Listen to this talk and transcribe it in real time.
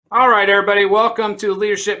All right, everybody, welcome to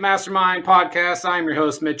Leadership Mastermind Podcast. I'm your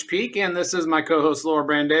host, Mitch Peak, and this is my co-host, Laura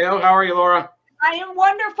Brandeo. How are you, Laura? I am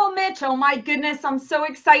wonderful, Mitch. Oh my goodness, I'm so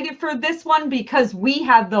excited for this one because we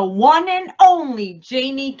have the one and only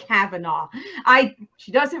Jamie Kavanaugh.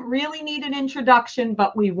 She doesn't really need an introduction,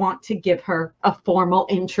 but we want to give her a formal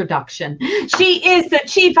introduction. She is the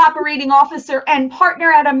Chief Operating Officer and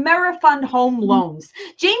partner at Amerifund Home Loans.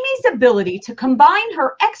 Jamie's ability to combine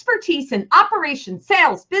her expertise in operations,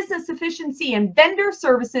 sales, business efficiency, and vendor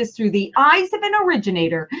services through the eyes of an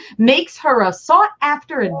originator makes her a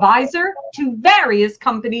sought-after advisor to various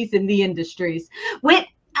companies in the industries. With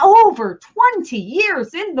over 20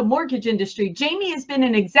 years in the mortgage industry, Jamie has been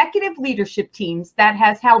in executive leadership teams that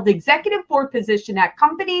has held executive board position at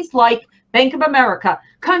companies like Bank of America,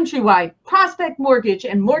 Countrywide, Prospect Mortgage,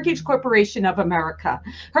 and Mortgage Corporation of America.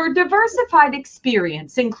 Her diversified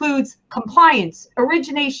experience includes compliance,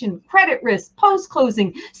 origination, credit risk,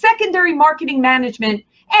 post-closing, secondary marketing management,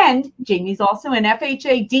 and Jamie's also an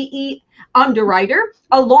FHA DE underwriter,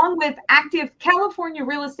 along with active California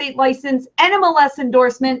real estate license, NMLS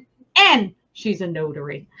endorsement, and she's a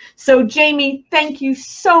notary. So Jamie, thank you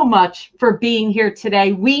so much for being here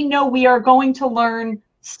today. We know we are going to learn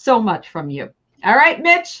so much from you. All right,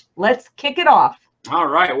 Mitch, let's kick it off. All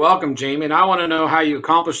right, welcome, Jamie. And I want to know how you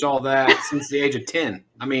accomplished all that since the age of 10.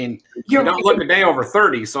 I mean, you don't look a day over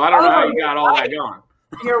 30, so I don't know how you got all that going.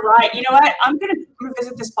 You're right. You know what? I'm gonna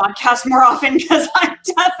visit this podcast more often because I'm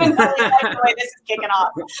definitely like the way this is kicking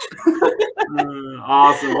off.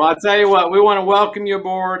 Awesome. Well, I'll tell you what, we want to welcome you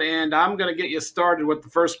aboard, and I'm going to get you started with the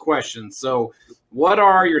first question. So what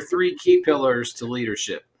are your three key pillars to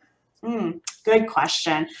leadership? Good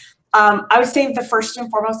question. I would say the first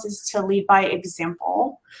and foremost is to lead by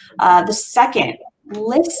example. The second,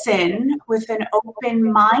 listen with an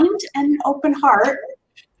open mind and an open heart.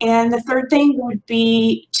 And the third thing would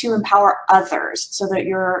be to empower others so that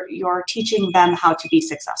you're teaching them how to be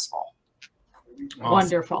successful. Awesome.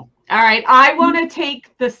 Wonderful. All right. I want to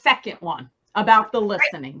take the second one about the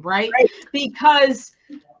listening, right? Because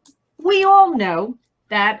we all know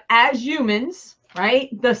that as humans, right,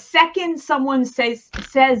 the second someone says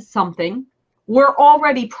something, we're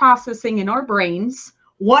already processing in our brains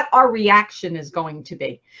what our reaction is going to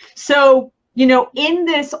be. So, you know, in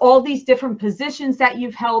all these different positions that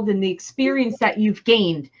you've held and the experience that you've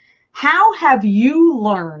gained, how have you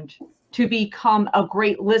learned to become a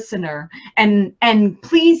great listener? And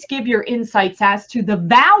please give your insights as to the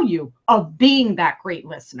value of being that great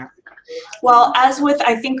listener. Well, as with,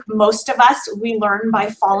 I think, most of us, we learn by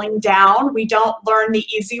falling down. We don't learn the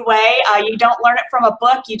easy way. You don't learn it from a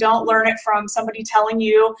book. You don't learn it from somebody telling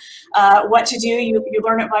you what to do. You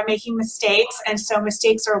learn it by making mistakes. And so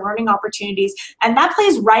mistakes are learning opportunities. And that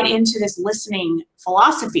plays right into this listening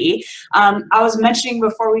philosophy. I was mentioning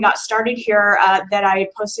before we got started here that I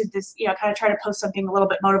posted this, kind of try to post something a little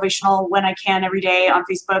bit motivational when I can every day on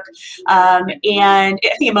Facebook. And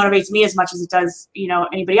I think it motivates me as much as it does,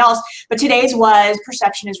 anybody else. But today's was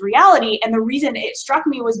perception is reality. And the reason it struck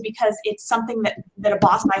me was because it's something that a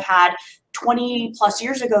boss I had 20 plus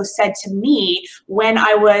years ago said to me when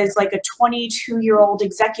I was like a 22-year-old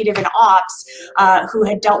executive in ops who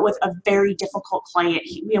had dealt with a very difficult client.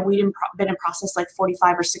 We'd been in process like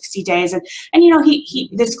 45 or 60 days. And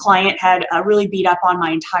this client had really beat up on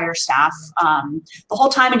my entire staff the whole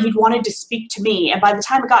time, and he'd wanted to speak to me. And by the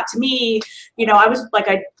time it got to me, I was, like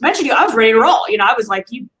I mentioned to you, I was ready to roll. I was like,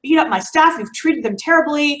 you beat up my staff, you've treated them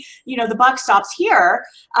terribly, the buck stops here.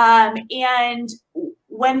 And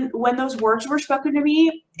when those words were spoken to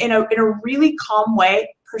me in a really calm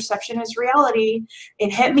way, perception is reality,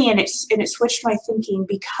 it hit me and it switched my thinking,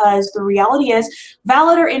 because the reality is,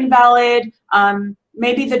 valid or invalid,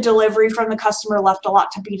 maybe the delivery from the customer left a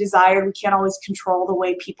lot to be desired. We can't always control the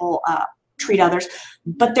way people treat others,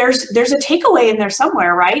 but there's a takeaway in there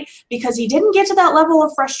somewhere, right? Because he didn't get to that level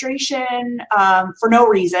of frustration for no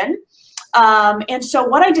reason. And so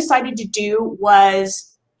what I decided to do was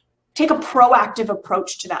take a proactive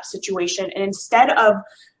approach to that situation. And instead of,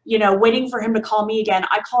 waiting for him to call me again,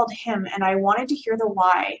 I called him and I wanted to hear the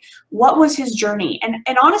why. What was his journey?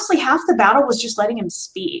 And honestly, half the battle was just letting him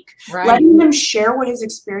speak, right. Letting him share what his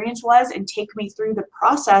experience was and take me through the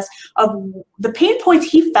process of the pain points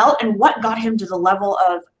he felt and what got him to the level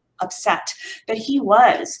of upset that he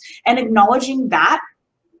was. And acknowledging that,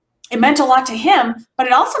 it meant a lot to him, but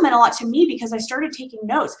it also meant a lot to me because I started taking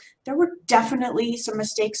notes. There were definitely some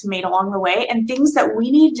mistakes made along the way and things that we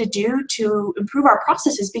needed to do to improve our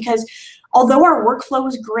processes, because although our workflow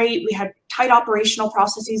was great, we had tight operational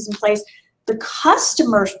processes in place, the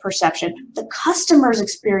customer's perception, the customer's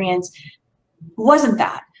experience wasn't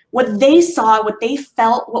that. What they saw, what they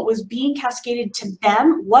felt, what was being cascaded to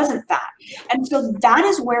them wasn't that. And so that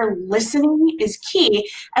is where listening is key.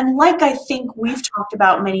 And like I think we've talked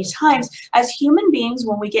about many times, as human beings,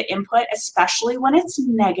 when we get input, especially when it's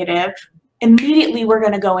negative, immediately we're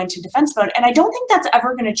going to go into defense mode. And I don't think that's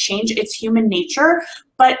ever going to change. It's human nature.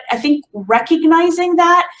 But I think recognizing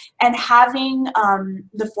that and having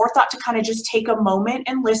the forethought to kind of just take a moment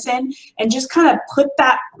and listen and just kind of put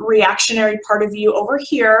that reactionary part of you over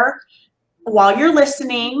here while you're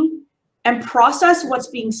listening and process what's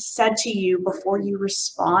being said to you before you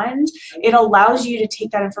respond, it allows you to take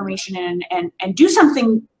that information in and do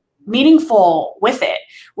something meaningful with it,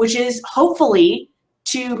 which is hopefully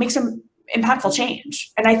to make some impactful change.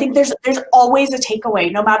 And I think there's always a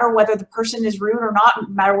takeaway, no matter whether the person is rude or not, no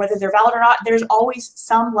matter whether they're valid or not, there's always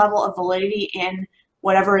some level of validity in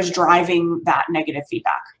whatever is driving that negative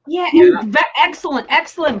feedback. Yeah, and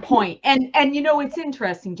excellent point. And you know, it's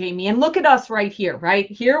interesting, Jamie, and look at us right here, right?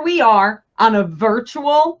 Here we are on a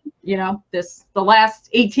virtual, you know, the last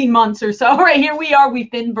 18 months or so, right? Here we are,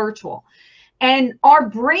 we've been virtual. And our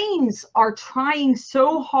brains are trying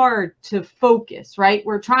so hard to focus, right?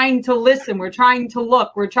 We're trying to listen, we're trying to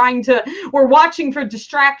look, we're watching for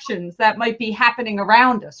distractions that might be happening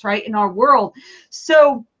around us, right, in our world.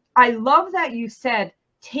 So I love that you said,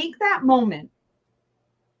 take that moment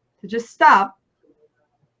to just stop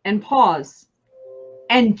and pause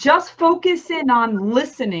and just focus in on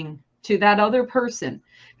listening to that other person.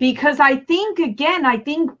 Because I think, again,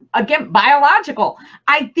 biological,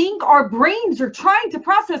 I think our brains are trying to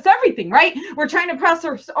process everything, right? We're trying to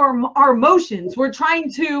process our emotions. We're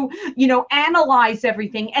trying to, you know, analyze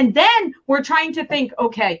everything. And then we're trying to think,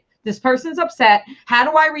 okay, this person's upset. How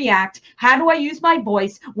do I react? How do I use my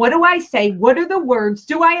voice? What do I say? What are the words?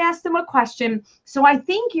 Do I ask them a question? So I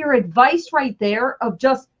think your advice right there of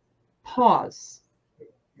just pause.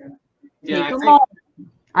 Yeah, Take a moment.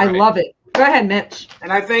 I love it. Go ahead, Mitch.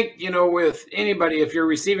 And I think, you know, with anybody, if you're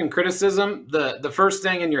receiving criticism, the first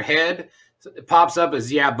thing in your head it pops up is,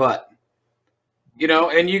 yeah, but. You know,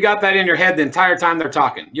 and you got that in your head the entire time they're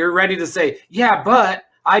talking. You're ready to say, yeah, but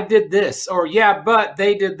I did this, or yeah, but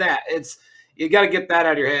they did that. You got to get that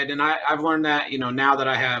out of your head. And I've learned that, you know, now that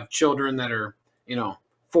I have children that are, you know,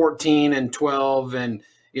 14 and 12 and,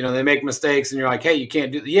 you know, they make mistakes and you're like, hey, you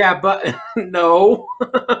can't do that. Yeah, but no,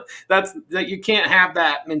 that you can't have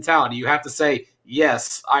that mentality. You have to say,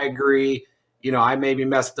 yes, I agree. You know, I may be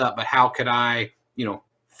messed up, but how could I, you know,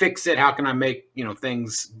 fix it? How can I make, you know,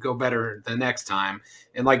 things go better the next time?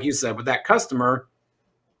 And like you said, with that customer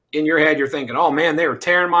in your head, you're thinking, oh man, they were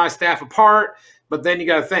tearing my staff apart. But then you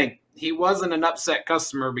got to think, he wasn't an upset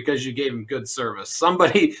customer because you gave him good service.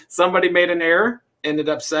 Somebody made an error and it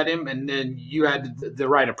upset him, and then you had the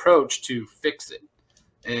right approach to fix it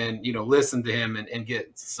and, you know, listen to him and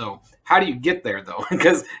get. So how do you get there though?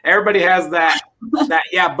 Because everybody has that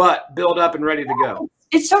yeah, but build up and ready to go.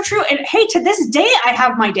 It's so true. And hey, to this day, I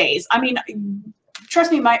have my days. I mean, trust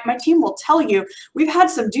me, my team will tell you, we've had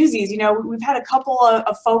some doozies. You know, we've had a couple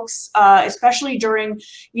of folks, especially during,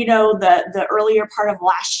 you know, the earlier part of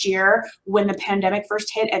last year when the pandemic first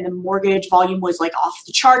hit and the mortgage volume was like off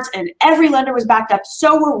the charts and every lender was backed up.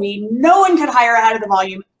 So were we. No one could hire ahead of the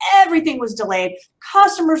volume. Everything was delayed.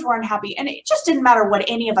 Customers were unhappy. And it just didn't matter what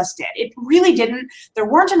any of us did. It really didn't. There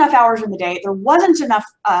weren't enough hours in the day. There wasn't enough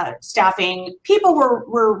staffing. People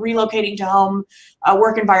were relocating to home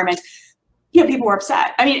work environments. Yeah, people were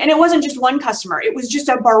upset. I mean, and it wasn't just one customer. It was just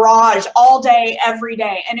a barrage all day, every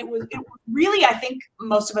day. And it was really, I think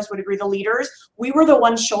most of us would agree, the leaders, we were the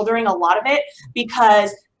ones shouldering a lot of it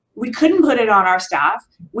because we couldn't put it on our staff.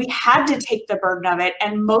 We had to take the burden of it.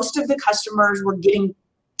 And most of the customers were getting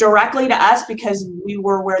directly to us because we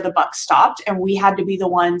were where the buck stopped and we had to be the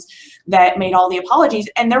ones that made all the apologies.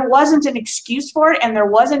 And there wasn't an excuse for it. And there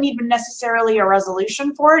wasn't even necessarily a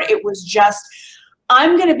resolution for it. It was just,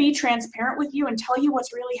 I'm going to be transparent with you and tell you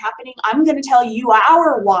what's really happening. I'm going to tell you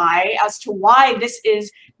our why as to why this is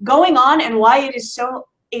going on and why it is so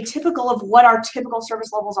atypical of what our typical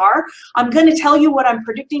service levels are. I'm going to tell you what I'm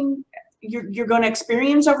predicting you're going to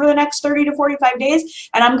experience over the next 30 to 45 days.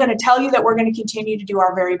 And I'm going to tell you that we're going to continue to do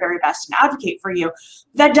our very, very best and advocate for you.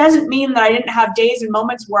 That doesn't mean that I didn't have days and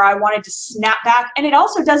moments where I wanted to snap back. And it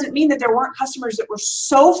also doesn't mean that there weren't customers that were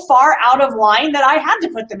so far out of line that I had to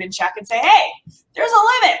put them in check and say, hey, there's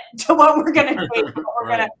a limit to what we're going to do,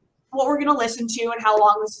 what we're going to listen to and how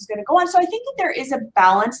long this is going to go on. So I think that there is a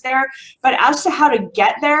balance there, but as to how to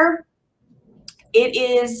get there, it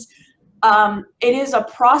is a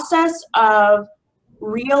process of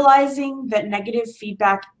realizing that negative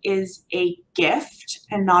feedback is a gift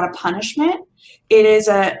and not a punishment. It is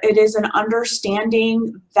an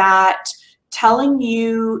understanding that telling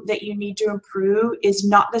you that you need to improve is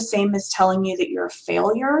not the same as telling you that you're a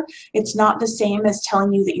failure. It's not the same as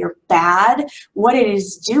telling you that you're bad. What it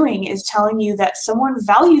is doing is telling you that someone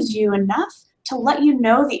values you enough to let you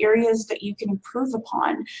know the areas that you can improve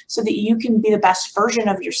upon so that you can be the best version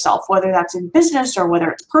of yourself, whether that's in business or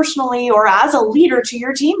whether it's personally or as a leader to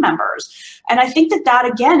your team members. And I think that that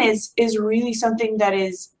again is really something that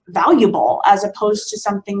is valuable as opposed to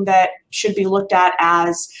something that should be looked at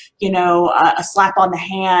as, you know, a slap on the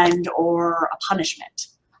hand or a punishment.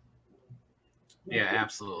 Yeah,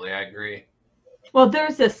 absolutely. I agree. Well,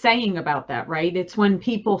 there's a saying about that, right? It's when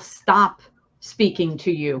people stop speaking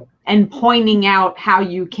to you and pointing out how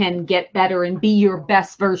you can get better and be your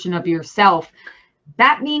best version of yourself.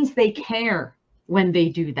 That means they care when they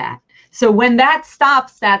do that. So when that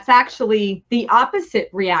stops, that's actually the opposite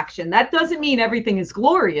reaction. That doesn't mean everything is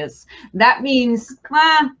glorious. That means,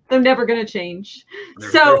 they're never going to change.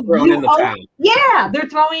 They're throwing in the towel. Yeah, they're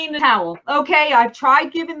throwing in the towel. Okay, I've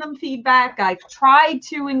tried giving them feedback. I've tried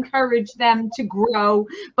to encourage them to grow,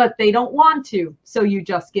 but they don't want to. So you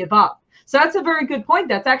just give up. So that's a very good point.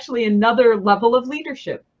 That's actually another level of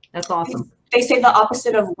leadership. That's awesome. They say the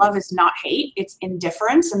opposite of love is not hate, it's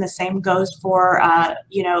indifference. And the same goes for,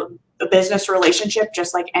 you know, a business relationship,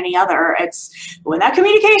 just like any other. It's when that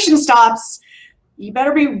communication stops, you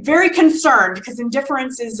better be very concerned, because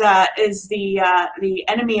indifference is the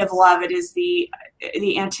enemy of love. It is the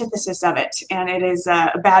antithesis of it, and it is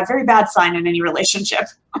a very bad sign in any relationship.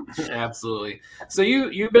 Absolutely. So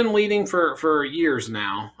you've been leading for years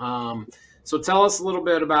now. So tell us a little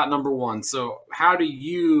bit about number one. So how do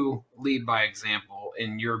you lead by example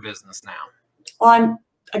in your business now? Well,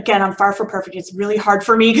 I'm far from perfect. It's really hard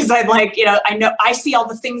for me because I'm like, you know I see all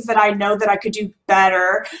the things that I know that I could do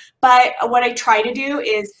better. But what I try to do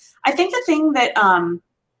is, I think the thing that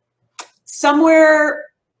somewhere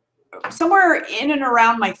in and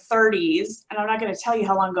around my 30s, and I'm not going to tell you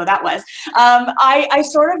how long ago that was, I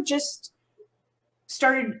sort of just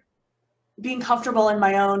started being comfortable in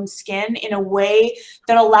my own skin in a way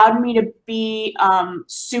that allowed me to be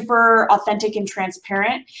super authentic and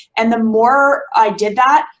transparent. And the more I did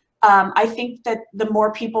that, I think that the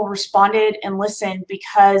more people responded and listened,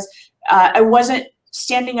 because I wasn't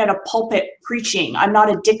standing at a pulpit preaching. I'm not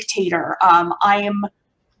a dictator. I'm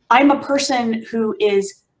a person who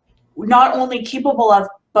is not only capable of,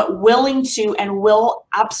 but willing to, and will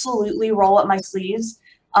absolutely roll up my sleeves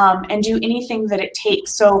and do anything that it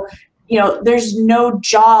takes. So, you know, there's no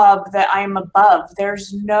job that I'm above.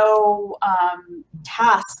 There's no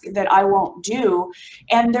task that I won't do.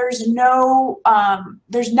 And there's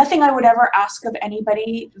nothing I would ever ask of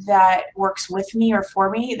anybody that works with me or for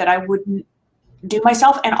me that I wouldn't do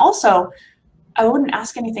myself. And also, I wouldn't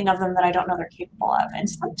ask anything of them that I don't know they're capable of. And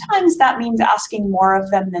sometimes that means asking more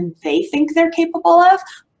of them than they think they're capable of,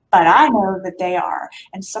 but I know that they are.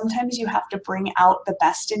 And sometimes you have to bring out the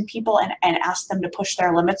best in people and ask them to push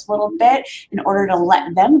their limits a little bit in order to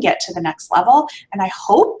let them get to the next level. And I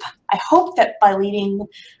hope that by leading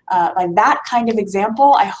by that kind of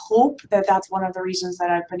example, I hope that that's one of the reasons that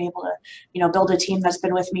I've been able to, you know, build a team that's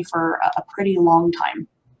been with me for a pretty long time.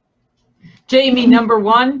 Jamie, number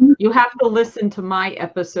one, you have to listen to my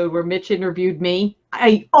episode where Mitch interviewed me.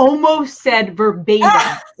 I almost said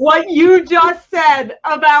verbatim what you just said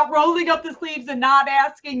about rolling up the sleeves and not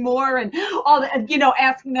asking more and all that, you know,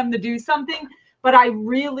 asking them to do something. But I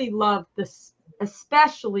really love this,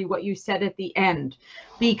 especially what you said at the end,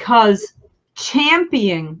 because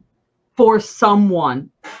championing for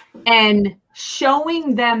someone and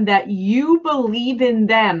showing them that you believe in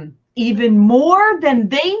them even more than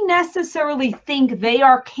they necessarily think they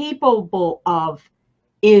are capable of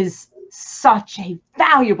is such a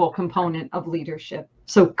valuable component of leadership.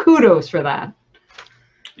 So kudos for that.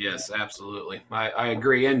 Yes, absolutely. I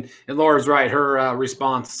agree. And Laura's right. Her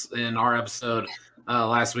response in our episode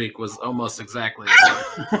last week was almost exactly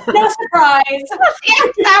the same. No surprise.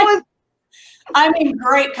 That was. I'm in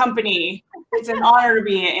great company. It's an honor to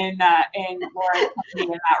be in Laura's company in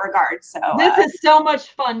that regard. So this is so much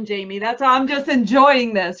fun, Jamie. That's how I'm just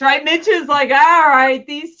enjoying this, right? Mitch is like, all right,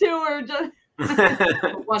 these two are just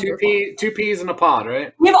two peas in a pod,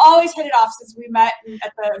 right? We've always hit it off since we met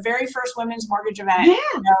at the very first women's mortgage event, yeah.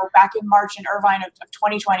 You know, back in March in Irvine of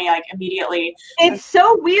 2020, like immediately. It's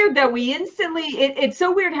so weird that we instantly, it's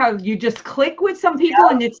so weird how you just click with some people,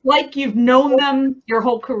 yeah. And it's like you've known them your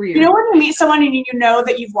whole career. You know when you meet someone and you know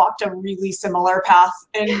that you've walked a really similar path,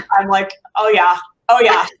 and I'm like, oh yeah,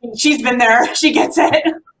 she's been there, she gets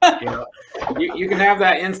it. You know, you can have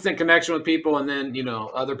that instant connection with people, and then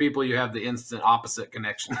other people you have the instant opposite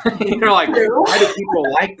connection. You're like, why do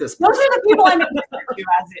people like this Those person? are the people I'm indifferent to,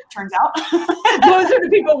 as it turns out. Those are the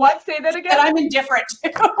people. What? Say that again. That I'm indifferent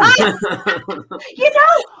to.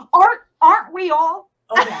 Aren't we all?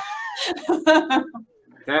 Oh, yeah.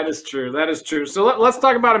 That is true. That is true. So let's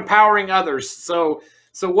talk about empowering others. So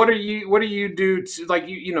what do you do to, like,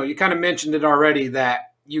 you kind of mentioned it already, that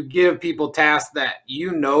you give people tasks that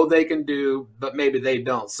they can do, but maybe they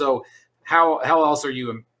don't. So how else are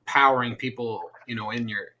you empowering people, in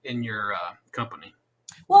your company?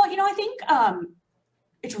 Well, I think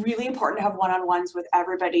it's really important to have one-on-ones with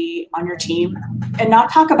everybody on your team and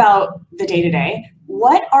not talk about the day-to-day.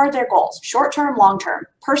 What are their goals? Short-term, long-term,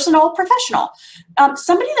 personal, professional.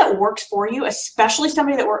 Somebody that works for you, especially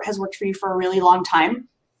somebody that has worked for you for a really long time,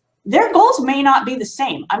 their goals may not be the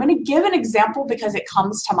same. I'm going to give an example because it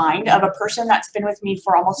comes to mind of a person that's been with me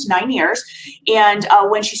for almost 9 years. And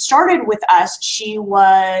when she started with us, she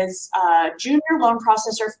was a junior loan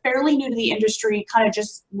processor, fairly new to the industry, kind of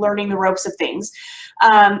just learning the ropes of things.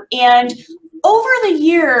 And over the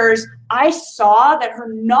years, I saw that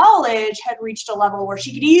her knowledge had reached a level where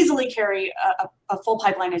she could easily carry a full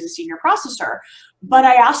pipeline as a senior processor. But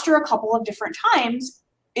I asked her a couple of different times,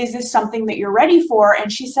 is this something that you're ready for? And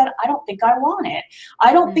she said, I don't think I want it.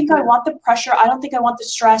 I don't think I want the pressure. I don't think I want the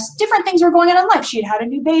stress. Different things were going on in life. She had a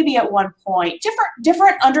new baby at one point,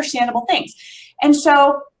 different understandable things. And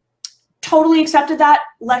so totally accepted that,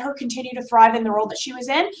 let her continue to thrive in the role that she was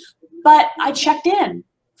in. But I checked in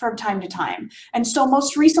from time to time. And so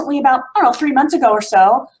most recently, about, 3 months ago or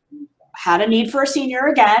so, had a need for a senior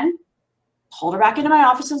again, pulled her back into my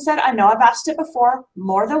office and said, I know I've asked it before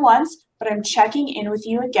more than once, but I'm checking in with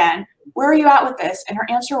you again. Where are you at with this? And her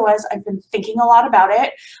answer was, I've been thinking a lot about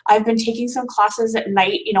it. I've been taking some classes at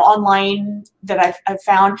night, online that I've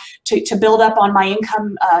found to build up on my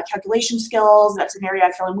income calculation skills. That's an area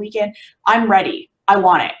I feel I'm weak in. I'm ready. I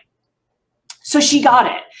want it. So she got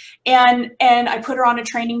it. And I put her on a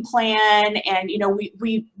training plan, and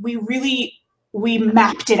we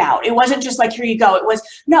mapped it out. It wasn't just like, here you go. It was,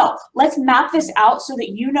 no, let's map this out so that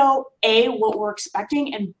A, what we're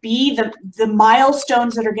expecting, and B, the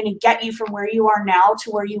milestones that are going to get you from where you are now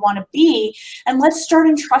to where you want to be. And let's start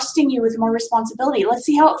entrusting you with more responsibility. Let's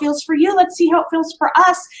see how it feels for you. Let's see how it feels for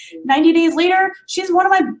us. 90 days later, she's one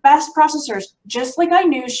of my best processors, just like I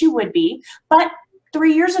knew she would be. But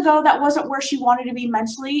 3 years ago, that wasn't where she wanted to be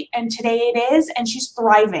mentally, and today it is, and she's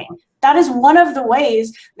thriving. That is one of the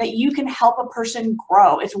ways that you can help a person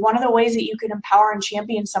grow. It's one of the ways that you can empower and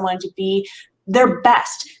champion someone to be their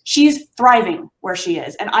best. She's thriving where she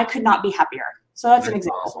is, and I could not be happier. So that's an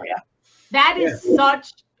example for you. That is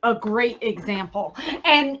such a great example.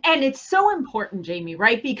 And it's so important, Jamie,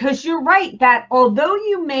 right? Because you're right that although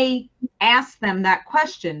you may ask them that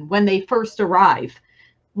question when they first arrive,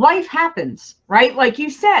 life happens, right? Like you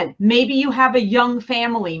said, maybe you have a young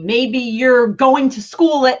family. Maybe you're going to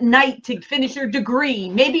school at night to finish your degree.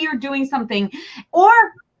 Maybe you're doing something, or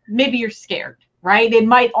maybe you're scared, right? It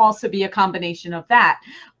might also be a combination of that.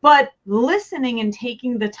 But listening and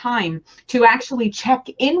taking the time to actually check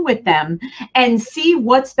in with them and see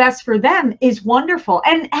what's best for them is wonderful.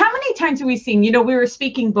 And how many times have we seen, we were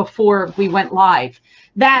speaking before we went live,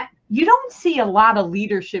 that you don't see a lot of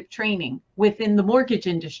leadership training within the mortgage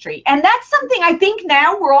industry. And that's something I think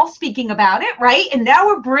now we're all speaking about it, right? And now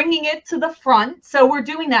we're bringing it to the front. So we're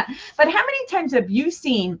doing that. But how many times have you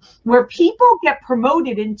seen where people get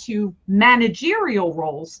promoted into managerial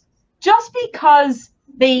roles just because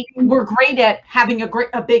they were great at having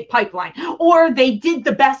a big pipeline, or they did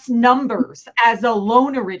the best numbers as a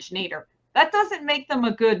loan originator? That doesn't make them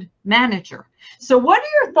a good manager. So what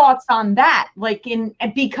are your thoughts on that?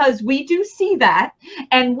 Because we do see that.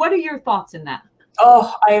 And what are your thoughts in that?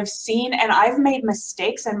 Oh, I have seen, and I've made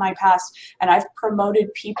mistakes in my past, and I've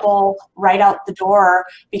promoted people right out the door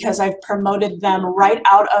because I've promoted them right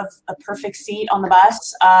out of a perfect seat on the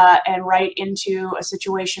bus and right into a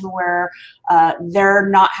situation where they're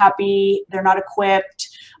not happy, they're not equipped,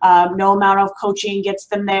 no amount of coaching gets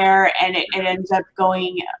them there, and it ends up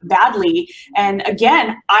going badly. And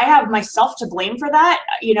again, I have myself to blame for that.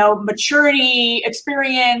 Maturity,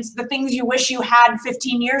 experience, the things you wish you had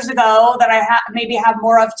 15 years ago that I maybe have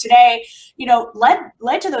more of today,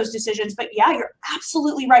 led to those decisions. But yeah, you're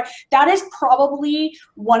absolutely right. That is probably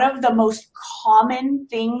one of the most common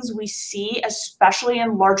things we see, especially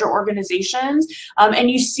in larger organizations. And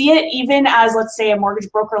you see it even as, let's say, a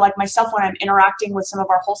mortgage broker like myself, when I'm interacting with some of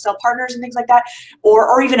our wholesale partners and things like that,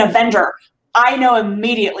 or even a vendor. I know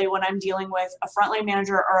immediately when I'm dealing with a frontline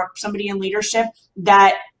manager or somebody in leadership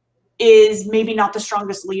that is maybe not the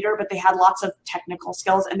strongest leader, but they had lots of technical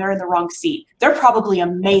skills and they're in the wrong seat. They're probably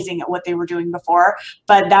amazing at what they were doing before,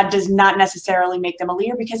 but that does not necessarily make them a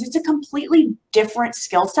leader because it's a completely different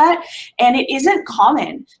skill set. And it isn't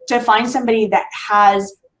common to find somebody that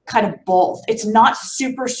has kind of both. It's not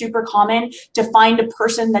super, super common to find a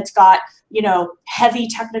person that's got, you know, heavy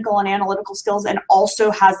technical and analytical skills and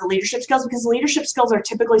also has the leadership skills, because leadership skills are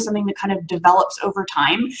typically something that kind of develops over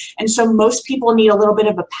time. And so most people need a little bit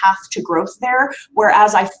of a path to growth there.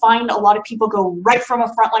 Whereas I find a lot of people go right from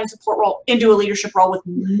a frontline support role into a leadership role with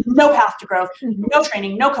no path to growth, no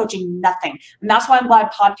training, no coaching, nothing. And that's why I'm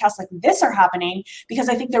glad podcasts like this are happening, because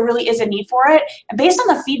I think there really is a need for it. And based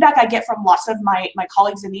on the feedback I get from lots of my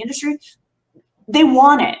colleagues in the industry, they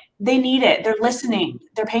want it. They need it. They're listening.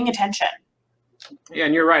 They're paying attention. Yeah,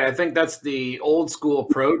 and you're right. I think that's the old school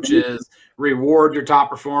approach, is reward your top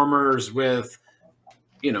performers with,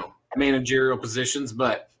 you know, managerial positions,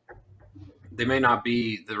 but they may not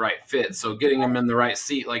be the right fit. So getting them in the right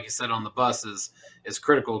seat, like you said, on the bus is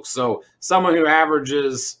critical. So someone who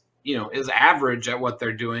averages, you know, is average at what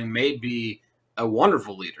they're doing may be a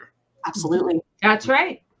wonderful leader. Absolutely. That's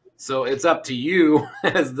right. So it's up to you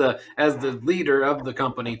as the leader of the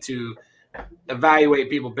company to evaluate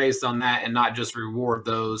people based on that and not just reward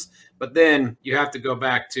those. But then you have to go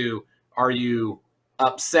back to, are you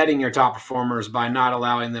upsetting your top performers by not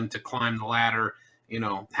allowing them to climb the ladder? You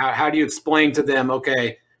know, how do you explain to them,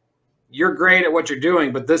 okay, you're great at what you're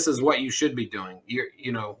doing, but this is what you should be doing.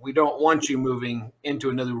 You know, we don't want you moving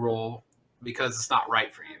into another role because it's not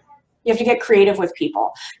right for you. You have to get creative with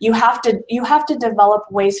people. You have to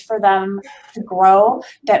develop ways for them to grow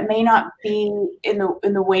that may not be in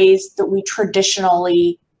the ways that we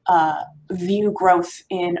traditionally view growth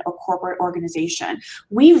in a corporate organization.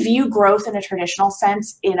 We view growth in a traditional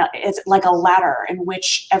sense it's like a ladder in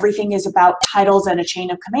which everything is about titles and a chain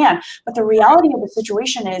of command. But the reality of the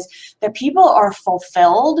situation is that people are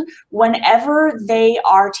fulfilled whenever they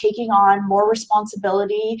are taking on more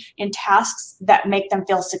responsibility in tasks that make them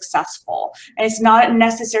feel successful. And it's not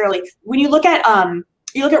necessarily, when you look at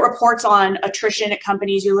reports on attrition at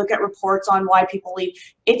companies, you look at reports on why people leave,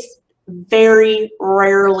 it's very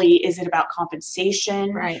rarely is it about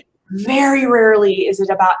compensation. Right. Very rarely is it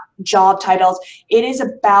about job titles. It is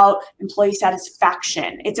about employee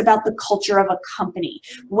satisfaction. It's about the culture of a company.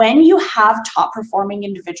 When you have top performing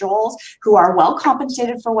individuals who are well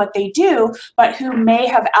compensated for what they do, but who may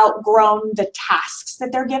have outgrown the tasks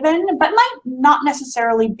that they're given, but might not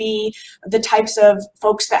necessarily be the types of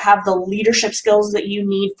folks that have the leadership skills that you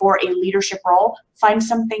need for a leadership role, find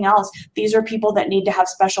something else. These are people that need to have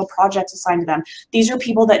special projects assigned to them. These are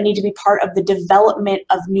people that need to be part of the development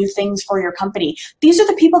of new things for your company. These are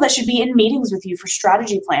the people that should be in meetings with you for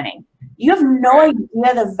strategy planning. You have no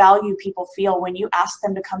idea the value people feel when you ask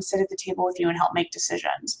them to come sit at the table with you and help make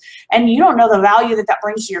decisions. And you don't know the value that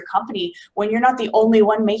brings to your company when you're not the only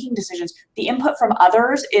one making decisions. The input from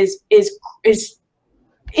others is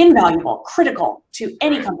invaluable, critical to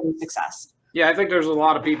any company's success. Yeah, I think there's a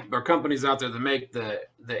lot of people or companies out there that make the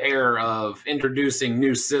error of introducing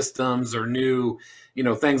new systems or new, you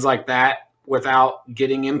know, things like that without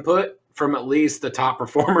getting input from at least the top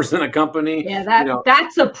performers in a company. Yeah,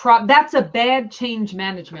 that's a bad change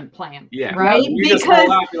management plan. Yeah, right. You just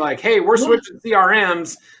roll out, you're like, hey, we're switching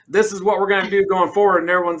CRMs. This is what we're going to do going forward, and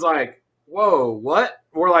everyone's like, whoa, what?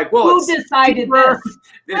 We're like, well, who decided this?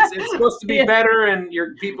 It's supposed to be better, and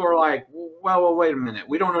your people are like, well, wait a minute.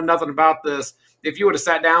 We don't know nothing about this. If you would have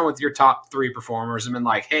sat down with your top 3 performers and been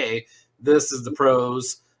like, hey, this is the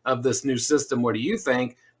pros of this new system. What do you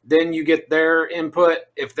think? Then you get their input.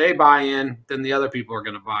 If they buy in, then the other people are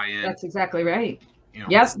going to buy in. That's exactly right. You know,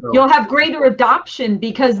 yes, so you'll have greater adoption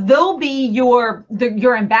because they'll be your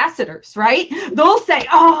ambassadors, right? They'll say,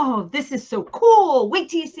 oh, this is so cool. Wait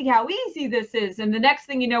till you see how easy this is. And the next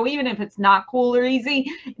thing you know, even if it's not cool or easy,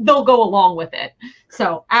 they'll go along with it.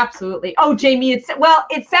 So absolutely. Oh, Jamie, it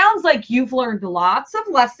sounds like you've learned lots of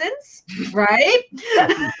lessons, right?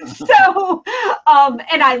 So,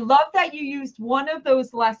 and I love that you used one of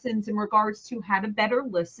those lessons in regards to how to better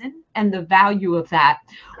listen and the value of that.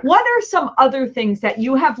 What are some other things that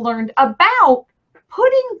you have learned about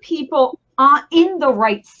putting people in the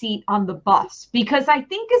right seat on the bus? Because I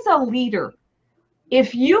think as a leader,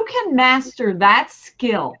 if you can master that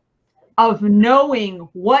skill of knowing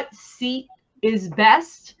what seat is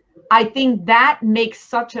best, I think that makes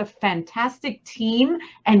such a fantastic team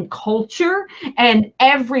and culture, and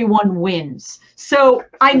everyone wins. So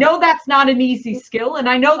I know that's not an easy skill, and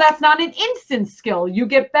I know that's not an instant skill. You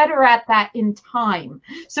get better at that in time.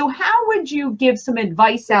 So how would you give some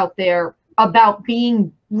advice out there about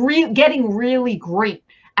getting really great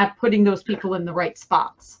at putting those people in the right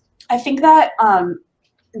spots? I think that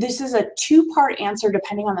this is a two-part answer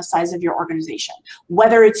depending on the size of your organization.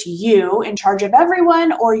 Whether it's you in charge of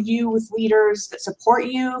everyone or you with leaders that support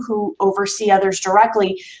you who oversee others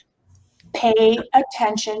directly, pay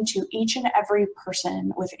attention to each and every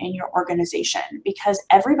person within your organization because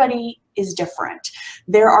everybody is different.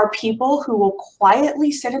 There are people who will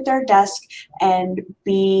quietly sit at their desk and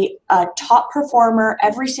be a top performer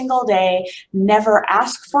every single day, never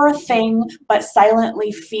ask for a thing, but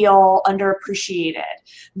silently feel underappreciated.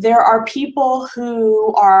 There are people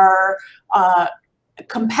who are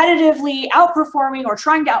competitively outperforming or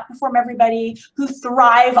trying to outperform everybody, who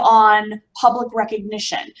thrive on public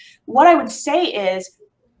recognition. What I would say is,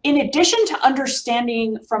 in addition to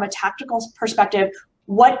understanding from a tactical perspective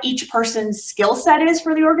what each person's skill set is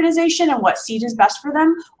for the organization and what seat is best for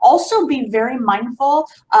them, also be very mindful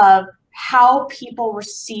of how people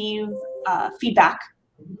receive feedback,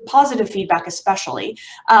 positive feedback especially.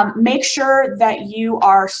 Make sure that you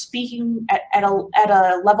are speaking at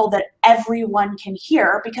a level that everyone can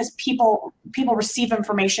hear, because people receive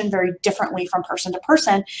information very differently from person to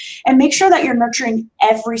person. And make sure that you're nurturing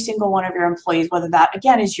every single one of your employees, whether that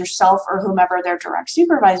again is yourself or whomever their direct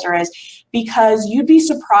supervisor is, because you'd be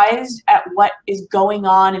surprised at what is going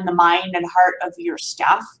on in the mind and heart of your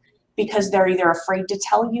staff, because they're either afraid to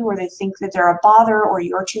tell you or they think that they're a bother or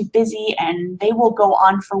you're too busy, and they will go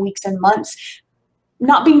on for weeks and months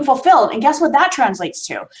not being fulfilled. And guess what that translates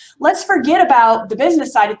to? Let's forget about the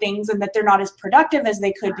business side of things and that they're not as productive as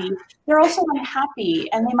they could be. They're also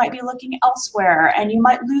unhappy and they might be looking elsewhere, and you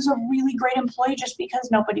might lose a really great employee just because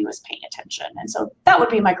nobody was paying attention. And so that would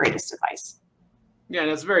be my greatest advice. Yeah,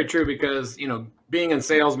 that's very true because, being in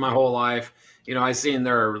sales my whole life, I've seen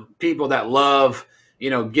there are people that love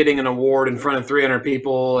getting an award in front of 300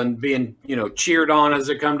 people and being, cheered on as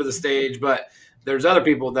they come to the stage. But there's other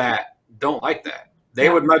people that don't like that. They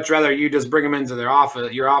would much rather you just bring them into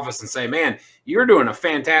your office and say, man, you're doing a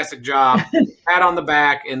fantastic job, pat on the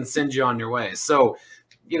back, and send you on your way. So,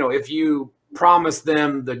 if you promise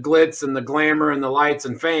them the glitz and the glamour and the lights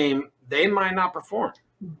and fame, they might not perform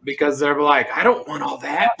because they're like, I don't want all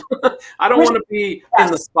that. I don't want to be in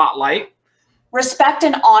the spotlight. Respect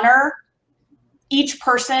and honor each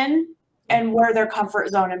person and where their comfort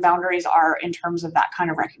zone and boundaries are in terms of that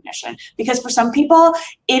kind of recognition. Because for some people,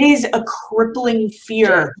 it is a crippling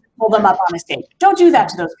fear to pull them up on a stage. Don't do that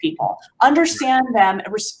to those people. Understand them,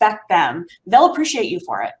 respect them. They'll appreciate you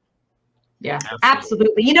for it. Yeah,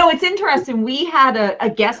 absolutely. It's interesting. We had a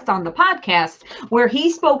guest on the podcast where he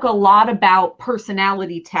spoke a lot about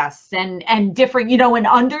personality tests and different, and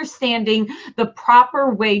understanding the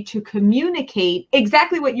proper way to communicate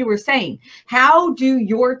exactly what you were saying. How do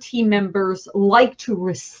your team members like to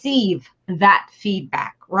receive that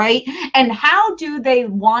feedback, right? And how do they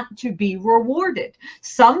want to be rewarded?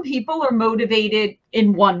 Some people are motivated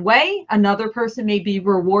in one way. Another person may be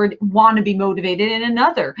want to be motivated in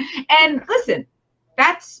another. And listen,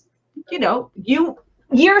 that's,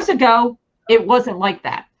 years ago, it wasn't like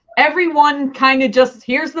that. Everyone kind of just,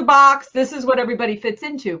 here's the box, this is what everybody fits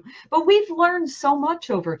into. But we've learned so much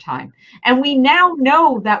over time. And we now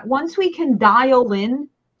know that once we can dial in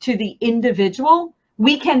to the individual,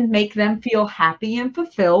 we can make them feel happy and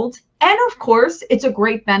fulfilled. And of course, it's a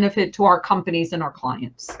great benefit to our companies and our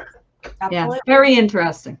clients. Absolutely. Yeah, very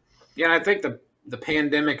interesting. Yeah, and I think the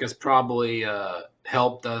pandemic has probably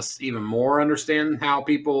helped us even more understand how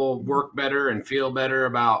people work better and feel better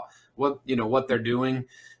about what they're doing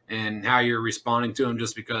and how you're responding to them,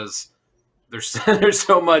 just because there's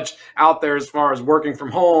so much out there as far as working from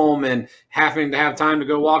home and having to have time to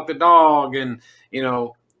go walk the dog. And,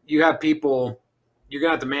 you have people, you're going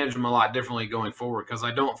to have to manage them a lot differently going forward, because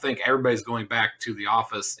I don't think everybody's going back to the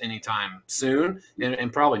office anytime soon,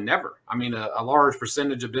 and probably never. I mean, a large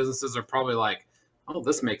percentage of businesses are probably like, oh,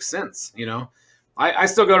 this makes sense. I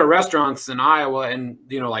still go to restaurants in Iowa and,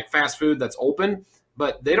 like fast food that's open,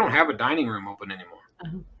 but they don't have a dining room open anymore.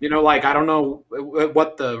 I don't know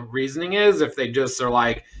what the reasoning is, if they just are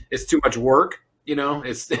like, it's too much work.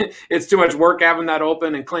 It's too much work having that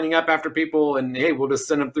open and cleaning up after people, and hey, we'll just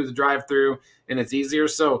send them through the drive-through and it's easier.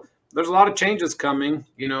 So there's a lot of changes coming,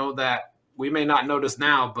 that we may not notice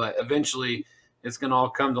now, but eventually it's going to all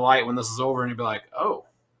come to light when this is over, and you'll be like, oh,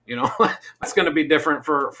 that's going to be different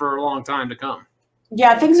for a long time to come.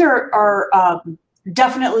 Yeah, things are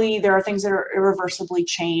definitely, there are things that are irreversibly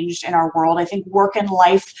changed in our world. I think work and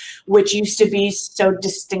life, which used to be so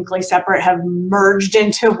distinctly separate, have merged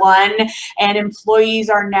into one, and employees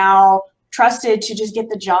are now trusted to just get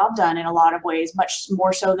the job done in a lot of ways, much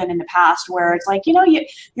more so than in the past, where it's like,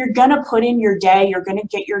 you're gonna put in your day, you're gonna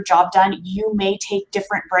get your job done. You may take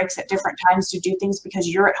different breaks at different times to do things because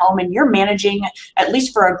you're at home and you're managing, at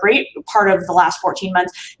least for a great part of the last 14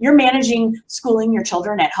 months, you're managing schooling your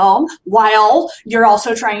children at home while you're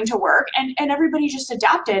also trying to work, and everybody just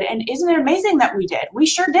adapted. And isn't it amazing that we did? We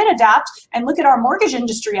sure did adapt. And look at our mortgage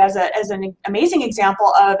industry as an amazing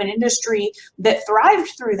example of an industry that thrived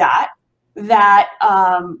through that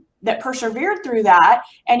persevered through that.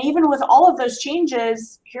 And even with all of those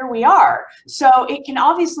changes, here we are. So it can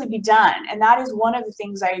obviously be done. And that is one of the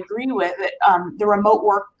things I agree with. The remote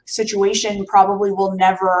work situation probably will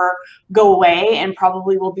never go away and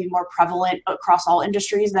probably will be more prevalent across all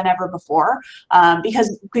industries than ever before,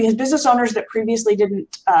 because business owners that previously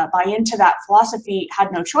didn't buy into that philosophy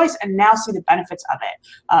had no choice and now see the benefits of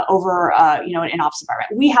it over an office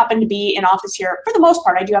environment. We happen to be in office here for the most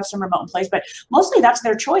part. I do have some remote employees, but mostly that's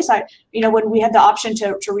their choice. When we had the option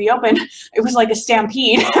to reopen, it was like a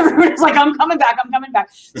stampede. Everyone was like, I'm coming back.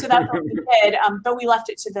 So that's what we did. But we left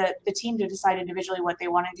it to the team to decide individually what they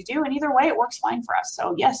wanted to do. And either way, it works fine for us.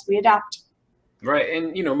 So yes, we adapt. Right.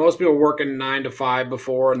 And, most people working 9 to 5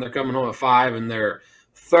 before, and they're coming home at 5 and they're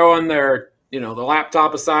throwing their, the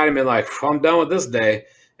laptop aside and be like, I'm done with this day,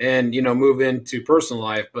 and, move into personal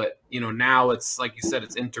life. But, now it's like you said,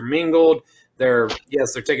 it's intermingled. They're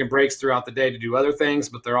taking breaks throughout the day to do other things,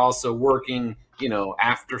 but they're also working,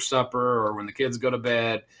 after supper or when the kids go to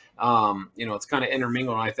bed. It's kind of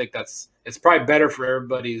intermingled. And I think it's probably better for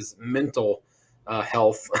everybody's mental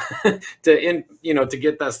health to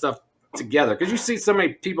get that stuff together, because you see so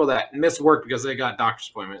many people that miss work because they got a doctor's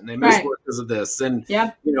appointment and they miss work because of this, and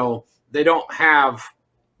they didn't have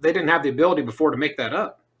the ability before to make that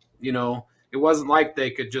up. It wasn't like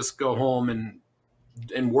they could just go home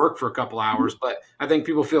and work for a couple hours, but I think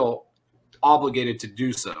people feel obligated to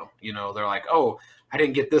do so. They're like, oh, I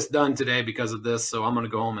didn't get this done today because of this, so I'm going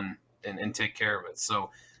to go home and take care of it. So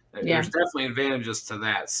there's definitely advantages to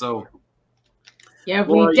that. So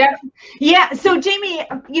so Jamie,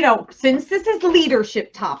 since this is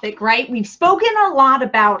leadership topic, right? We've spoken a lot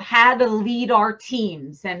about how to lead our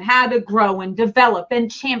teams and how to grow and develop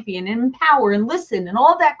and champion and empower and listen and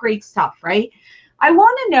all that great stuff, right? I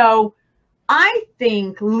want to know, I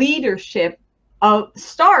think leadership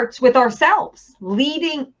starts with ourselves,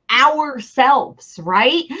 leading ourselves,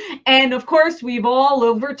 right? And of course, we've all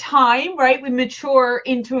over time, right? We mature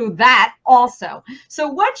into that also. So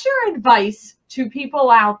what's your advice to people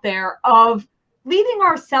out there of leading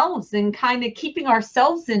ourselves and kind of keeping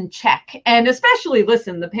ourselves in check? And especially,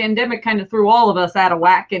 listen, the pandemic kind of threw all of us out of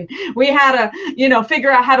whack, and we had to,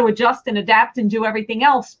 figure out how to adjust and adapt and do everything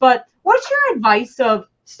else. But what's your advice of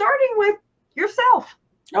starting with yourself?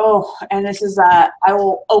 Oh, and this is, I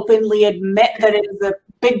will openly admit that it is a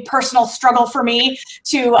big personal struggle for me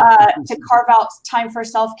to carve out time for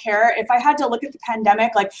self-care. If I had to look at the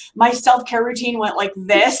pandemic, like my self-care routine went like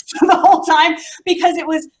this the whole time, because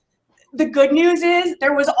the good news is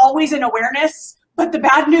there was always an awareness. But the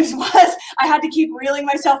bad news was I had to keep reeling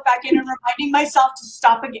myself back in and reminding myself to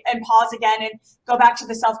stop and pause again and go back to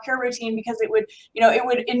the self-care routine, because it would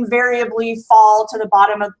invariably fall to the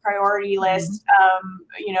bottom of the priority list,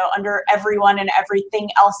 under everyone and everything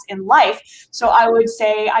else in life. So I would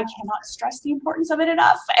say I cannot stress the importance of it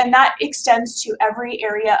enough. And that extends to every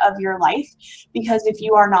area of your life, because if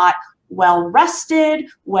you are not well rested,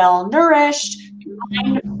 well nourished,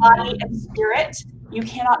 mind, body, and spirit, you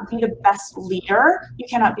cannot be the best leader. You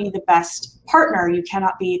cannot be the best partner. You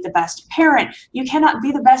cannot be the best parent. You cannot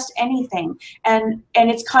be the best anything. And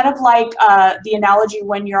it's kind of like the analogy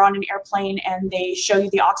when you're on an airplane and they show you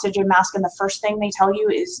the oxygen mask, and the first thing they tell you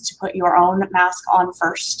is to put your own mask on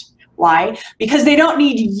first. Why? Because they don't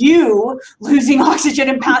need you losing oxygen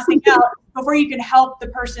and passing out before you can help the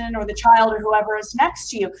person or the child or whoever is next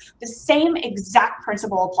to you. The same exact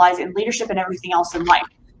principle applies in leadership and everything else in life.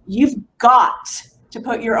 You've got to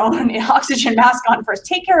put your own oxygen mask on first.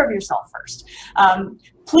 Take care of yourself first.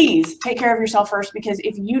 Please take care of yourself first, because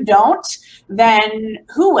if you don't, then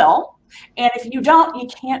who will? And if you don't, you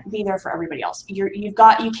can't be there for everybody else. You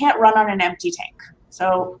can't run on an empty tank.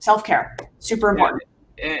 So self-care, super important.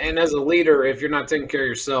 And as a leader, if you're not taking care of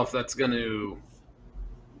yourself, it's going to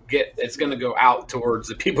go out towards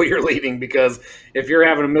the people you're leading, because if you're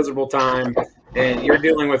having a miserable time and you're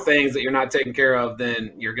dealing with things that you're not taking care of,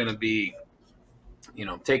 then you're going to be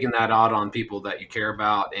taking that out on people that you care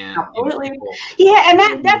about. And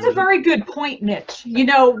and that's a very good point, Mitch.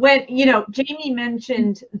 When Jamie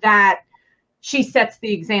mentioned that she sets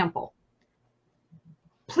the example,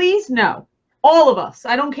 please know, all of us,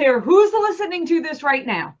 I don't care who's listening to this right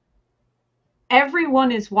now,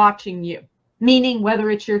 everyone is watching you, meaning whether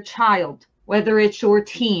it's your child, whether it's your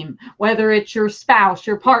team, whether it's your spouse,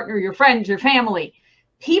 your partner, your friends, your family,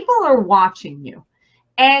 people are watching you.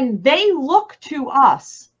 And they look to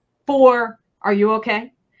us for, are you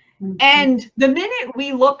okay? And the minute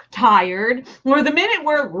we look tired, or the minute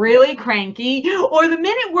we're really cranky, or the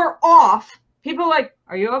minute we're off, people are like,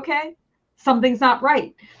 are you okay? Something's not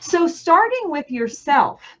right. So starting with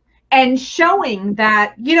yourself and showing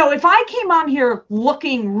that, you know, if I came on here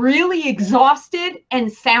looking really exhausted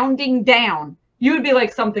and sounding down, you would be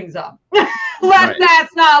like, something's up. Right.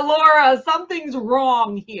 That's not Laura. Something's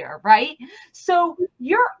wrong here, right? So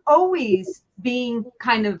you're always being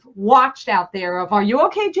kind of watched out there of, are you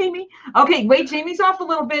okay, Jamie? Okay, wait, Jamie's off a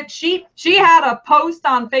little bit. She had a post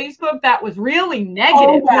on Facebook that was really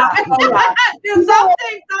negative. Something's not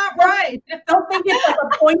right. Don't think it's like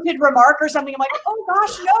a pointed remark or something. I'm like, oh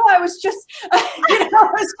gosh, no, I was just, it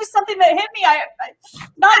was just something that hit me.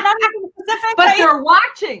 Not even specific. But they're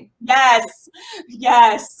watching. Yes.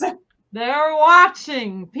 They're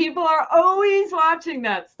watching. People are always watching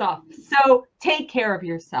that stuff. So take care of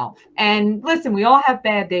yourself. And listen, we all have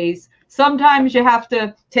bad days. Sometimes you have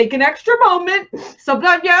to take an extra moment.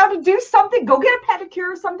 Sometimes you have to do something. Go get a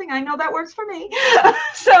pedicure or something. I know that works for me.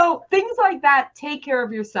 So things like that, take care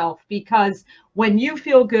of yourself, because when you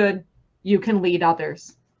feel good, you can lead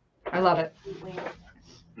others. I love it.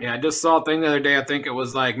 Yeah, I just saw a thing the other day. I think it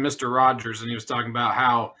was like Mr. Rogers, and he was talking about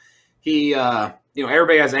how he,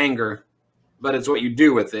 everybody has anger, but it's what you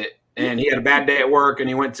do with it. And he had a bad day at work, and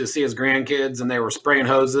he went to see his grandkids, and they were spraying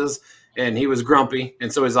hoses, and he was grumpy.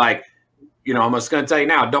 And so he's like, I'm just going to tell you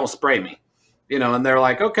now, don't spray me, and they're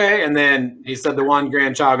like, okay. And then he said the one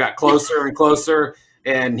grandchild got closer and closer,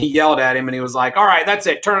 and he yelled at him, and he was like, all right, that's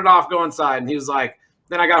it. Turn it off. Go inside. And he was like,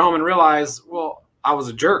 then I got home and realized, well, I was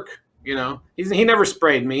a jerk. He never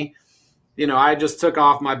sprayed me. I just took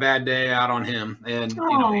off my bad day out on him, and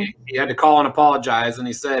he had to call and apologize. And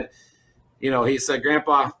he said,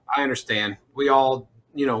 Grandpa, I understand. We all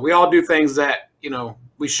do things that,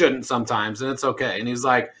 we shouldn't sometimes, and it's okay. And he's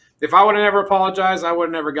like, if I would have never apologized, I would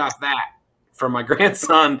have never got that from my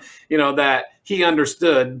grandson, that he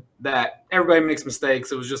understood that everybody makes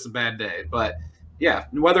mistakes. It was just a bad day. But yeah,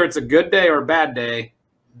 whether it's a good day or a bad day,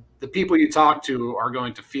 the people you talk to are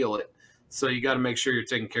going to feel it. So you got to make sure you're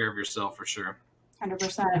taking care of yourself for sure.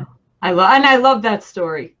 100%. I love that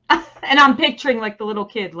story. And I'm picturing like the little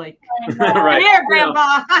kid, like, right here,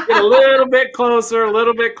 Grandpa. Get a little bit closer, a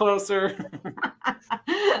little bit closer.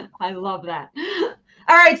 I love that.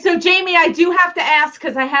 All right, so Jamie, I do have to ask,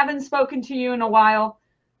 because I haven't spoken to you in a while.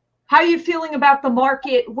 How are you feeling about the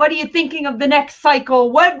market? What are you thinking of the next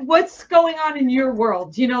cycle? What's going on in your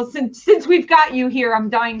world? Since we've got you here, I'm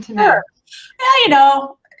dying to know. Sure. Yeah,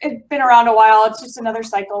 it's been around a while. It's just another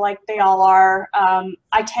cycle like they all are.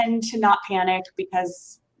 I tend to not panic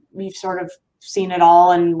because we've sort of seen it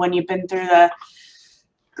all. And when you've been through the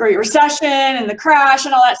Great Recession and the crash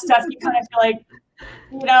and all that stuff, you kind of feel like,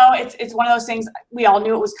 it's one of those things. We all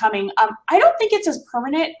knew it was coming. I don't think it's as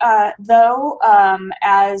permanent, though,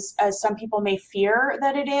 as some people may fear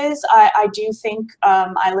that it is. I do think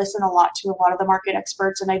I listen a lot to a lot of the market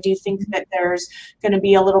experts, and I do think that there's going to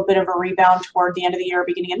be a little bit of a rebound toward the end of the year,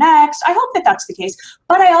 beginning of next. I hope that that's the case.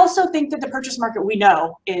 But I also think that the purchase market we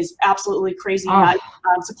know is absolutely crazy.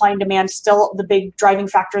 Supply and demand still the big driving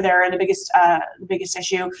factor there, and the biggest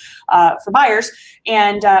issue for buyers.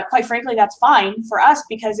 And quite frankly, that's fine for us,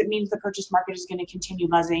 because it means the purchase market is going to continue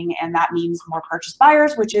buzzing, and that means more purchase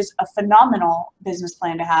buyers, which is a phenomenal business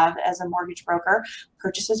plan to have as a mortgage broker.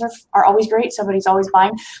 Purchases are always great. Somebody's always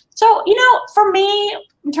buying. So, for me,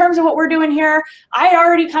 in terms of what we're doing here, I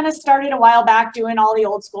already kind of started a while back doing all the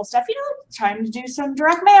old school stuff, time to do some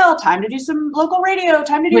direct mail, time to do some local radio,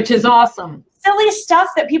 time to do, which is awesome, silly stuff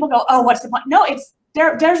that people go, oh, what's the point? No, it's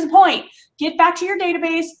there's the point. Get back to your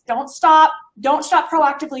database. Don't stop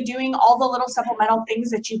proactively doing all the little supplemental things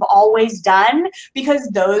that you've always done, because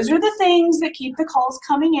those are the things that keep the calls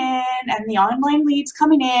coming in and the online leads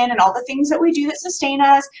coming in and all the things that we do that sustain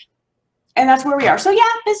us. And that's where we are. So yeah,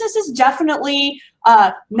 business is definitely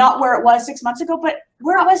not where it was 6 months ago, but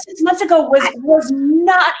where it was 6 months ago was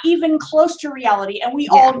not even close to reality. And we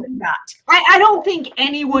all knew that. I don't think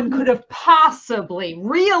anyone could have possibly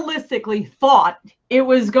realistically thought it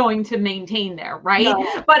was going to maintain there, right?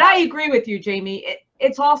 No. But I agree with you, Jamie.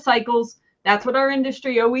 It's all cycles. That's what our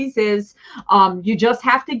industry always is. You just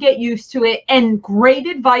have to get used to it. And great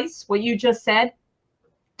advice, what you just said,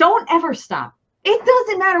 don't ever stop. It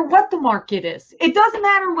doesn't matter what the market is. It doesn't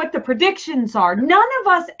matter what the predictions are. None of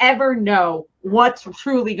us ever know what's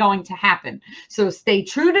truly going to happen. So stay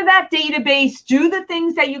true to that database, do the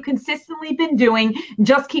things that you consistently been doing,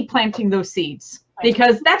 just keep planting those seeds.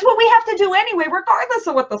 Because that's what we have to do anyway, regardless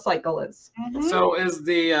of what the cycle is. Mhm. So is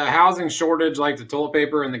the housing shortage like the toilet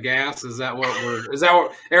paper and the gas? Is that what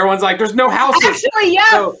everyone's like, there's no houses? Actually,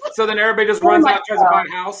 yes. So then everybody just Very runs much out and tries to buy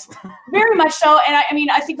a house? Very much so. And I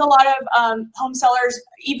mean, I think a lot of home sellers,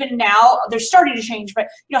 even now, they're starting to change, but,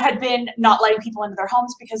 had been not letting people into their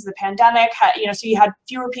homes because of the pandemic. So you had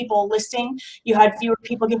fewer people listing. You had fewer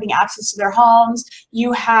people giving access to their homes.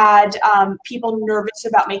 You had people nervous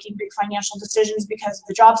about making big financial decisions because of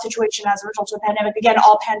the job situation as a result of the pandemic. Again,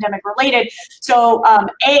 all pandemic related. So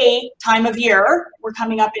time of year, we're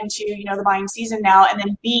coming up into, the buying season now, and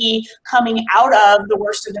then B, coming out of the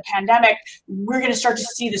worst of the pandemic, we're going to start to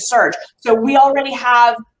see the surge. So we already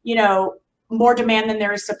have, more demand than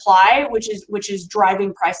there is supply, which is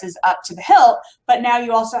driving prices up to the hill. But now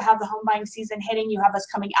you also have the home buying season hitting. You have us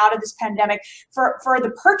coming out of this pandemic. For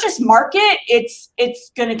the purchase market, it's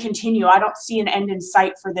going to continue. I don't see an end in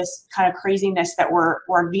sight for this kind of craziness that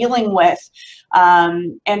we're dealing with.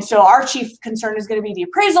 And so our chief concern is going to be the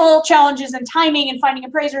appraisal challenges and timing and finding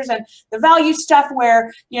appraisers and the value stuff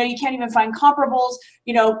where, you can't even find comparables,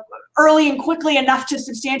 early and quickly enough to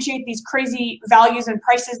substantiate these crazy values and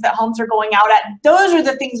prices that homes are going out at. Those are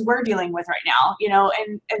the things we're dealing with right now,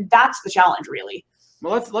 and that's the challenge really.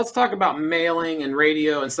 Well, let's talk about mailing and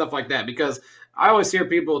radio and stuff like that, because I always hear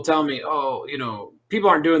people tell me, oh, people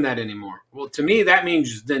aren't doing that anymore. Well, to me, that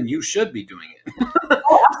means then you should be doing it.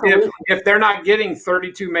 Oh, absolutely. If they're not getting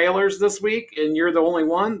 32 mailers this week and you're the only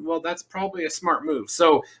one, well, that's probably a smart move.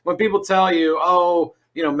 So when people tell you, oh,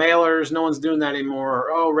 mailers, no one's doing that anymore.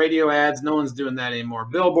 Oh, radio ads, no one's doing that anymore.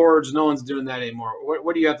 Billboards, no one's doing that anymore.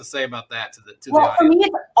 What do you have to say about that to the Well, audience? for me,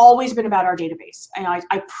 it's always been about our database. And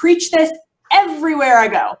I preach this everywhere I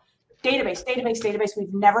go. Database.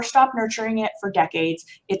 We've never stopped nurturing it for decades.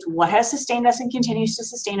 It's what has sustained us and continues to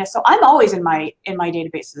sustain us. So I'm always in my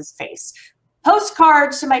database's face.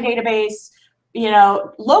 Postcards to my database.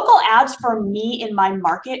 Local ads for me in my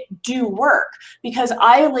market do work because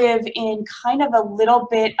I live in kind of a little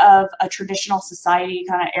bit of a traditional society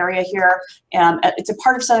kind of area here. It's a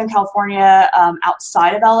part of Southern California,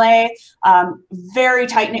 outside of LA, very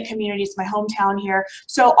tight-knit community. It's my hometown here.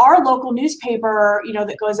 So our local newspaper,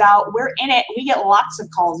 that goes out, we're in it. We get lots of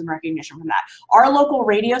calls and recognition from that. Our local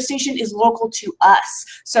radio station is local to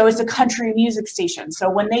us. So it's a country music station. So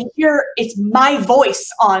when they hear it's my voice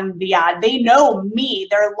on the ad, they know me.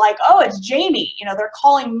 They're like, oh, it's Jamie. They're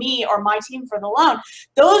calling me or my team for the loan.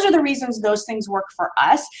 Those are the reasons those things work for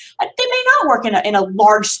us. They may not work in a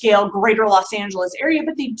large scale greater Los Angeles area,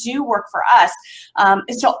 but they do work for us.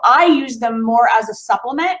 And so I use them more as a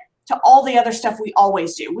supplement to all the other stuff we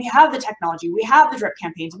always do. We have the technology, we have the drip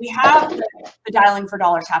campaigns, we have the dialing for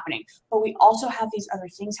dollars happening, but we also have these other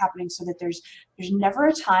things happening so that there's never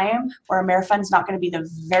a time where AmeriFund's not going to be the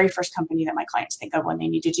very first company that my clients think of when they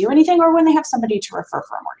need to do anything or when they have somebody to refer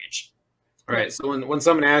for a mortgage. All right. So when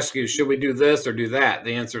someone asks you, should we do this or do that?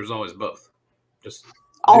 The answer is always both. Just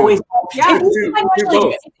always. Yeah,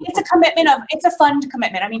 It's a commitment it's a fund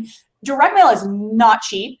commitment. I mean, direct mail is not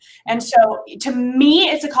cheap. And so to me,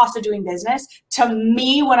 it's a cost of doing business. To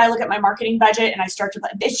me, when I look at my marketing budget and I start to,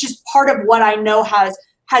 it's just part of what I know has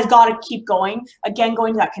got to keep going. Again,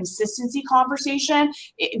 going to that consistency conversation,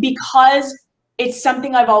 because it's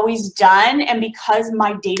something I've always done. And because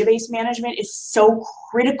my database management is so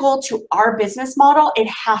critical to our business model, it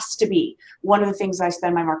has to be one of the things I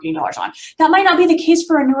spend my marketing dollars on. That might not be the case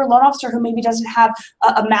for a newer loan officer who maybe doesn't have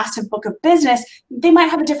a massive book of business. They might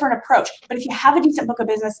have a different approach. But if you have a decent book of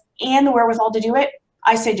business and the wherewithal to do it,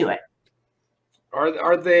 I say do it.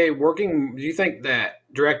 Are they working? Do you think that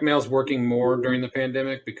direct mail is working more during the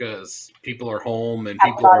pandemic because people are home and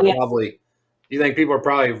people are probably? Do you think people are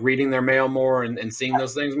probably reading their mail more and seeing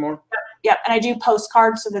those things more? Yep, and I do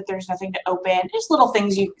postcards so that there's nothing to open. Just little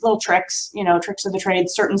things, little tricks, tricks of the trade,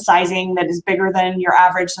 certain sizing that is bigger than your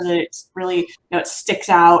average so that it's really, it sticks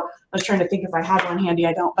out. I was trying to think if I had one handy,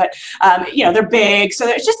 I don't, but they're big. So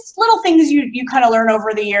there's just little things you kind of learn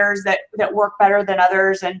over the years that work better than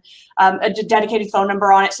others, and a dedicated phone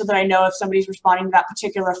number on it so that I know if somebody's responding to that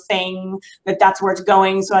particular thing, that's where it's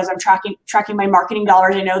going. So as I'm tracking my marketing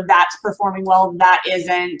dollars, I know that's performing well, that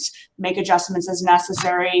isn't, make adjustments as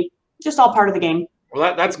necessary. Just all part of the game.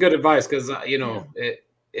 Well, that's good advice because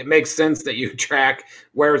it makes sense that you track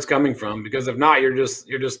where it's coming from, because if not, you're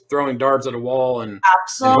just throwing darts at a wall and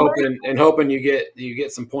Absolutely. hoping you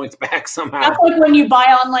get some points back somehow. That's like when you buy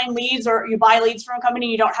online leads or you buy leads from a company,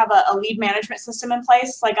 you don't have a lead management system in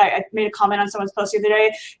place. Like I made a comment on someone's post the other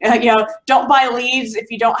day, don't buy leads if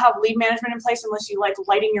you don't have lead management in place, unless you like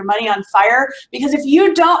lighting your money on fire. Because if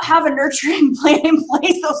you don't have a nurturing plan in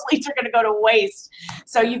place, those leads are going to go to waste.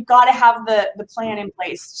 So you've got to have the plan in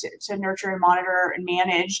place to nurture and monitor and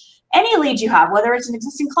manage any lead you have, whether it's an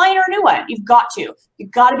existing client or a new one. You've got to be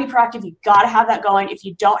proactive. You've got to have that going. If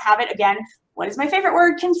you don't have it, again, what is my favorite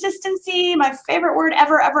word? Consistency, my favorite word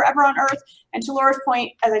ever on earth. And to Laura's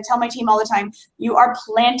point, as I tell my team all the time, you are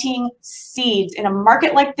planting seeds. In a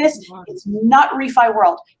market like this, it's not refi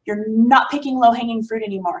world. You're not picking low-hanging fruit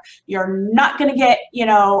anymore. You're not going to get,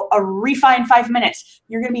 a refi in 5 minutes.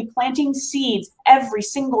 You're going to be planting seeds every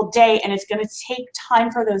single day, and it's going to take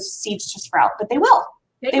time for those seeds to sprout, but they will.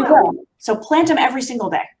 They will. So plant them every single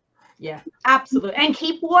day. Yeah, absolutely. And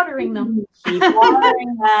keep watering them. Keep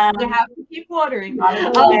watering them. You have to keep watering.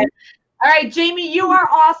 All right, Jamie, you are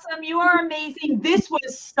awesome. You are amazing. This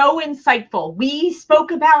was so insightful. We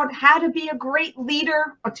spoke about how to be a great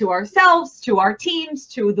leader to ourselves, to our teams,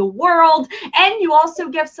 to the world. And you also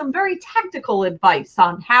give some very tactical advice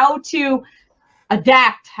on how to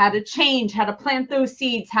adapt, how to change, how to plant those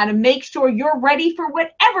seeds, how to make sure you're ready for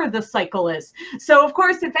whatever the cycle is. So, of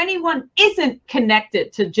course, if anyone isn't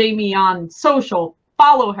connected to Jamie on social,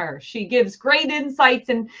 follow her. She gives great insights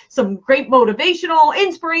and some great motivational,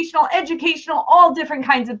 inspirational, educational, all different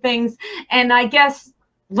kinds of things. And I guess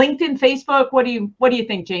LinkedIn, Facebook, what do you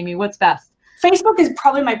think, Jamie? What's best? Facebook is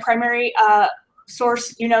probably my primary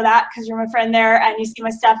source. You know that because you're my friend there and you see my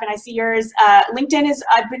stuff and I see yours. LinkedIn is,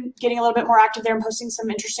 I've been getting a little bit more active there and posting some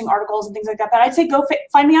interesting articles and things like that. But I'd say go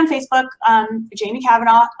find me on Facebook, Jamie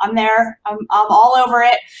Cavanaugh. I'm there. I'm all over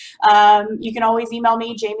it. You can always email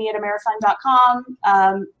me, jamie@amerifund.com.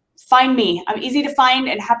 Find me. I'm easy to find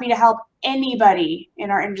and happy to help anybody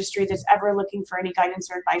in our industry that's ever looking for any guidance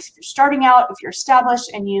or advice. If you're starting out, if you're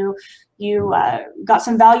established and you got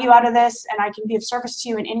some value out of this and I can be of service to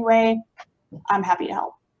you in any way, I'm happy to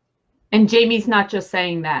help. And Jamie's not just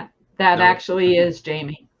saying that. That actually is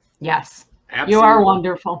Jamie. Yes. Absolutely. You are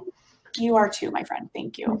wonderful. You are too, my friend.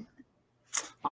 Thank you.